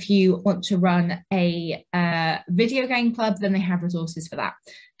 If you want to run a video game club, then they have resources for that.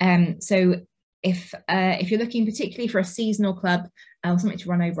 So if you're looking particularly for a seasonal club or something to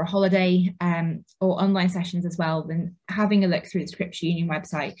run over a holiday or online sessions as well, then having a look through the Scripture Union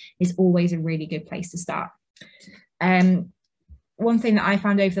website is always a really good place to start. One thing that I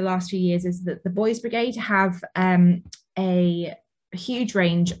found over the last few years is that the Boys Brigade have a huge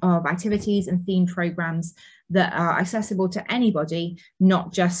range of activities and themed programmes that are accessible to anybody,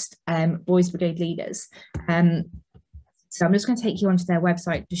 not just Boys Brigade leaders. So I'm just going to take you onto their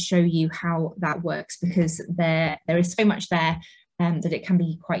website to show you how that works, because there is so much there that it can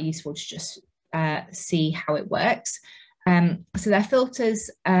be quite useful to just see how it works. So their filters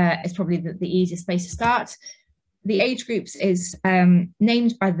is probably the easiest place to start. The age groups is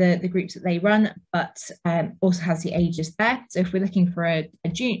named by the groups that they run, but also has the ages there. So if we're looking for a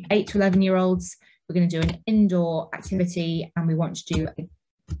 8 to 11-year-olds, we're going to do an indoor activity and we want to do a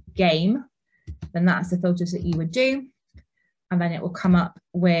game, then that's the filters that you would do. And then it will come up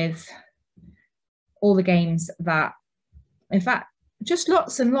with all the games that, in fact, just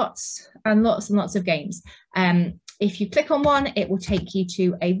lots and lots and lots and lots of games. If you click on one, it will take you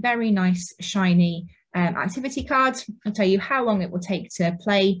to a very nice, shiny activity card. I'll tell you how long it will take to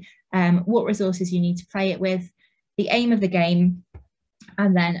play, what resources you need to play it with, the aim of the game,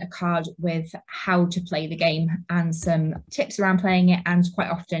 and then a card with how to play the game and some tips around playing it, and quite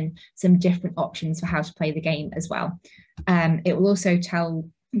often some different options for how to play the game as well. It will also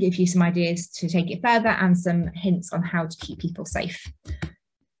give you some ideas to take it further and some hints on how to keep people safe.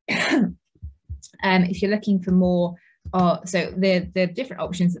 If you're looking for more so the different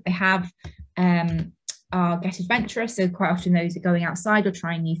options that they have are get adventurous, so quite often those are going outside or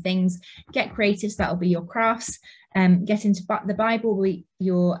trying new things. Get creative, so that'll be your crafts. Get into the Bible, will be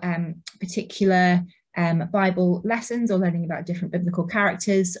your particular Bible lessons or learning about different biblical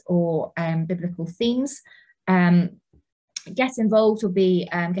characters or biblical themes. Get involved will be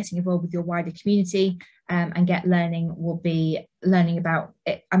getting involved with your wider community, and get learning will be learning about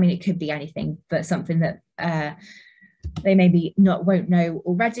it. I mean, it could be anything, but something that they maybe won't know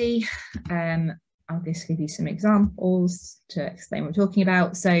already. I'll just give you some examples to explain what we're talking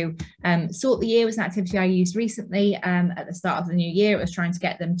about. So Sort the Year was an activity I used recently at the start of the new year. It was trying to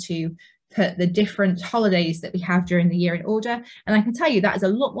get them to put the different holidays that we have during the year in order. And I can tell you that is a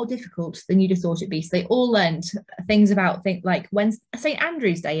lot more difficult than you just thought it'd be. So they all learned things about like when St.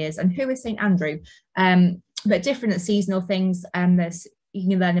 Andrew's Day is and who is St. Andrew, but different seasonal things. You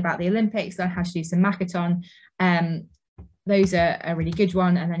can learn about the Olympics, learn how to do some Makaton. Those are a really good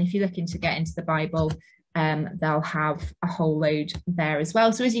one. And then if you're looking to get into the Bible, they'll have a whole load there as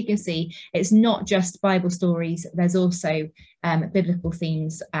well. So as you can see, it's not just Bible stories. There's also biblical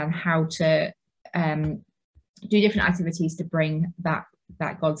themes and how to do different activities to bring that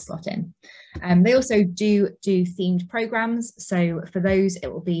God slot in. They also do themed programs. So for those, it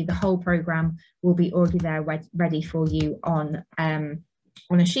will be the whole program will be already there ready for you on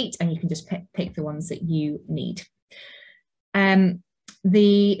a sheet, and you can just pick the ones that you need.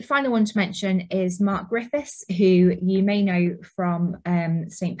 The final one to mention is Mark Griffiths, who you may know from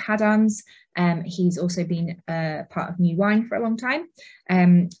St. Padans. He's also been part of New Wine for a long time.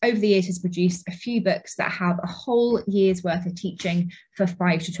 Over the years has produced a few books that have a whole year's worth of teaching for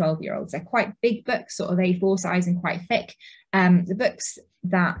 5 to 12-year-olds. They're quite big books, sort of A4 size and quite thick. The books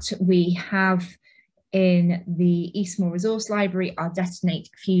that we have in the Eastmoor Resource Library are Detonate,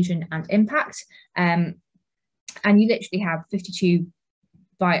 Fusion and Impact. And you literally have 52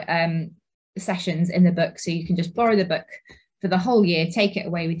 sessions in the book, so you can just borrow the book for the whole year, take it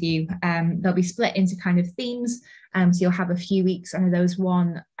away with you. They'll be split into kind of themes, so you'll have a few weeks. I know there was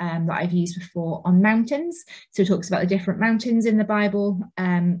one that I've used before on mountains, so it talks about the different mountains in the Bible.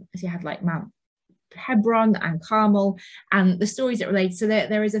 So you had like Mount Hebron and Carmel and the stories that relate. So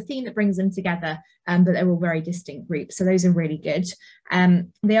there is a theme that brings them together, but they're all very distinct groups. So those are really good.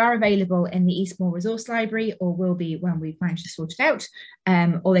 They are available in the Eastmoor Resource Library, or will be when we've managed to sort it out,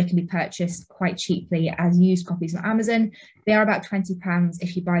 or they can be purchased quite cheaply as used copies on Amazon. They are about £20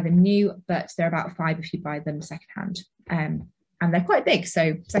 if you buy them new, but they're about £5 if you buy them secondhand. And they're quite big,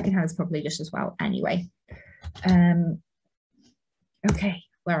 so secondhand is probably just as well anyway. Okay,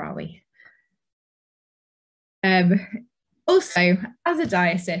 where are we? Also, as a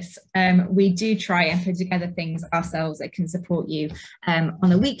diocese, we do try and put together things ourselves that can support you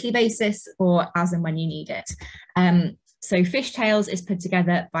on a weekly basis or as and when you need it. So Fishtails is put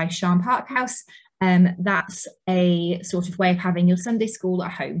together by Sharn Parkhouse. That's a sort of way of having your Sunday school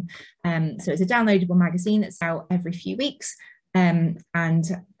at home. So it's a downloadable magazine that's out every few weeks, and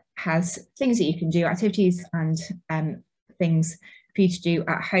has things that you can do, activities and things for you to do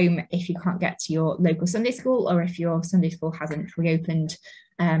at home if you can't get to your local Sunday school, or if your Sunday school hasn't reopened.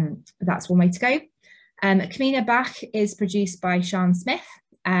 That's one way to go. Camina Bach is produced by Sian Smith.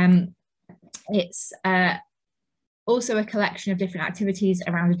 It's also a collection of different activities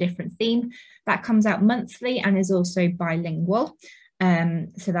around a different theme that comes out monthly and is also bilingual.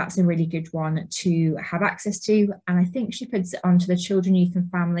 So that's a really good one to have access to. And I think she puts it onto the Children, Youth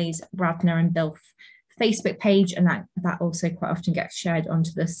and Families Radnor and Bilf Facebook page, and that also quite often gets shared onto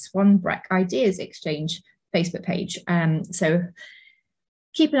the Swanbrec Ideas Exchange Facebook page. So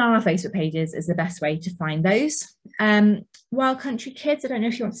keep an eye on our Facebook pages is the best way to find those. Wild Country Kids, I don't know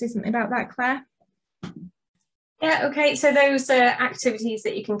if you want to say something about that, Claire? Yeah, okay, so those are activities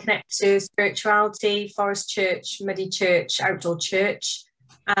that you can connect to spirituality, forest church, muddy church, outdoor church,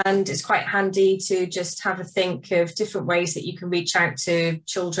 and it's quite handy to just have a think of different ways that you can reach out to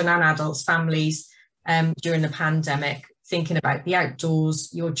children and adults, families, during the pandemic, thinking about the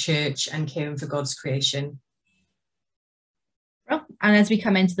outdoors, your church, and caring for God's creation. Well, and as we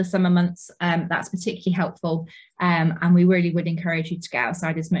come into the summer months, that's particularly helpful, and we really would encourage you to get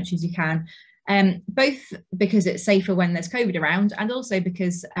outside as much as you can, both because it's safer when there's COVID around, and also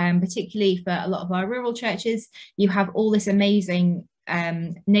because particularly for a lot of our rural churches, you have all this amazing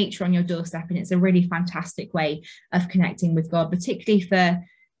nature on your doorstep, and it's a really fantastic way of connecting with God, particularly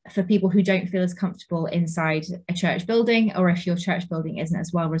for people who don't feel as comfortable inside a church building, or if your church building isn't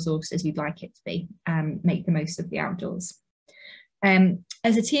as well resourced as you'd like it to be. Make the most of the outdoors.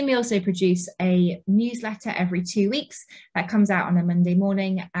 As a team, we also produce a newsletter every 2 weeks that comes out on a Monday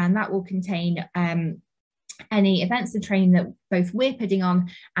morning, and that will contain any events and training that both we're putting on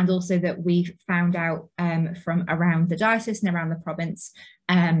and also that we've found out from around the diocese and around the province,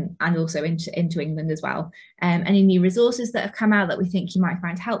 and also into England as well. Any new resources that have come out that we think you might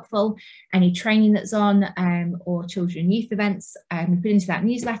find helpful, any training that's on, or children and youth events, we put into that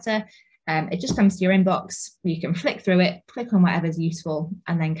newsletter. It just comes to your inbox. You can flick through it, click on whatever's useful,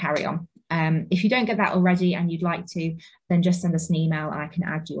 and then carry on. If you don't get that already and you'd like to, then just send us an email and I can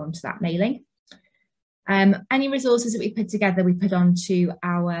add you onto that mailing. Any resources that we put together, we put onto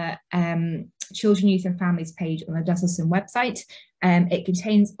our Children, Youth and Families page on the Diocesan website. It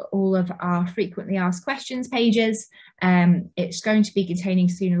contains all of our frequently asked questions pages. It's going to be containing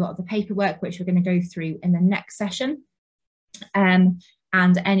soon a lot of the paperwork, which we're going to go through in the next session.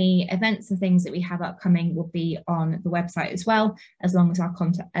 And any events and things that we have upcoming will be on the website as well, along with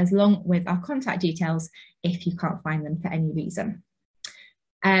our contact details if you can't find them for any reason.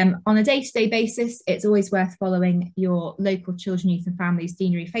 On a day-to-day basis, it's always worth following your local Children, Youth and Families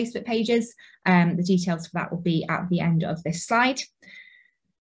Deanery Facebook pages. The details for that will be at the end of this slide.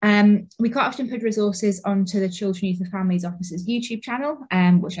 We quite often put resources onto the Children, Youth and Families Office's YouTube channel,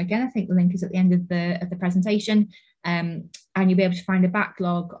 which again, I think the link is at the end of the presentation. And you'll be able to find a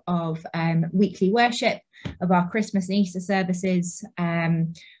backlog of weekly worship, of our Christmas and Easter services,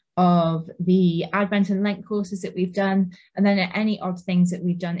 of the Advent and Lent courses that we've done, and then any odd things that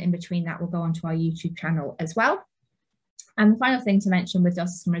we've done in between that will go onto our YouTube channel as well. And the final thing to mention with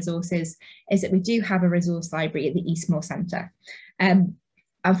Diocesan Resources is that we do have a resource library at the Eastmoor Centre.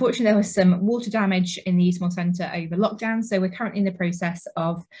 Unfortunately, there was some water damage in the Eastmoor Centre over lockdown, so we're currently in the process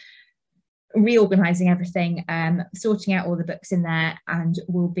of reorganising everything, sorting out all the books in there, and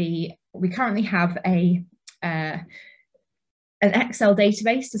we currently have an Excel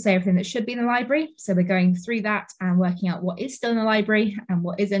database to say everything that should be in the library. So we're going through that and working out what is still in the library and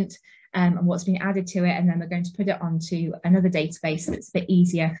what isn't, and what's been added to it. And then we're going to put it onto another database that's a bit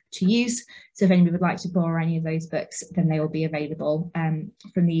easier to use. So if anybody would like to borrow any of those books, then they will be available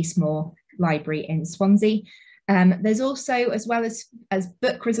from the Eastmoor Library in Swansea. There's also, as well as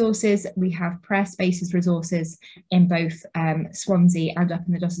book resources, we have prayer spaces resources in both Swansea and up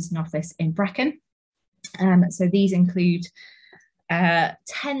in the Diocesan office in Brecon. So these include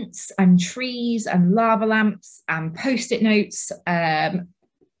tents and trees and lava lamps and post-it notes,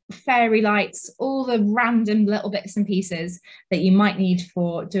 fairy lights, all the random little bits and pieces that you might need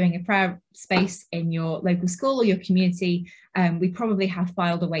for doing a prayer space in your local school or your community. We probably have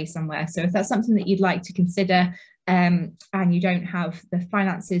filed away somewhere. So if that's something that you'd like to consider, and you don't have the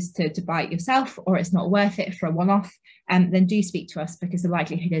finances to buy it yourself, or it's not worth it for a one-off, then do speak to us, because the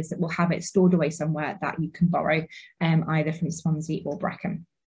likelihood is that we'll have it stored away somewhere that you can borrow, either from Swansea or Brecon.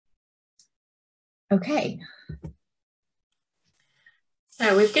 Okay.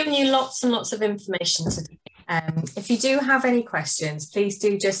 So we've given you lots and lots of information today. If you do have any questions, please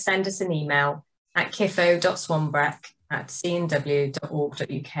do just send us an email at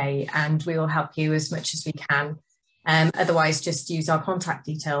kifo.swanbrec@cnw.org.uk, and we will help you as much as we can. Otherwise, just use our contact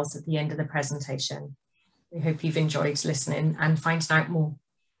details at the end of the presentation. We hope you've enjoyed listening and finding out more.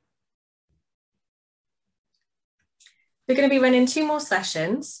 We're going to be running 2 more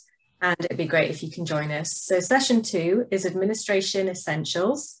sessions, and it'd be great if you can join us. So session 2 is Administration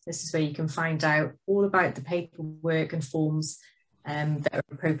Essentials. This is where you can find out all about the paperwork and forms that are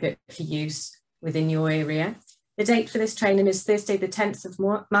appropriate for use within your area. The date for this training is Thursday the 10th of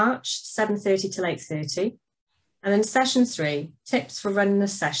March, 7:30 till 8:30. And then session 3, tips for running a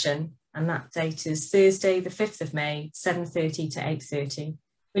session, and that date is Thursday the 5th of May, 7:30 to 8:30.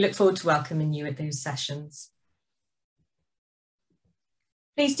 We look forward to welcoming you at those sessions.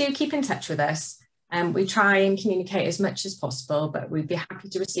 Please do keep in touch with us. We try and communicate as much as possible, but we'd be happy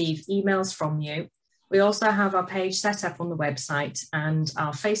to receive emails from you. We also have our page set up on the website, and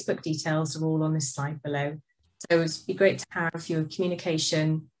our Facebook details are all on this slide below. So it'd be great to have your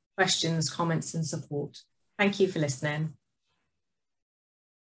communication, questions, comments and support. Thank you for listening.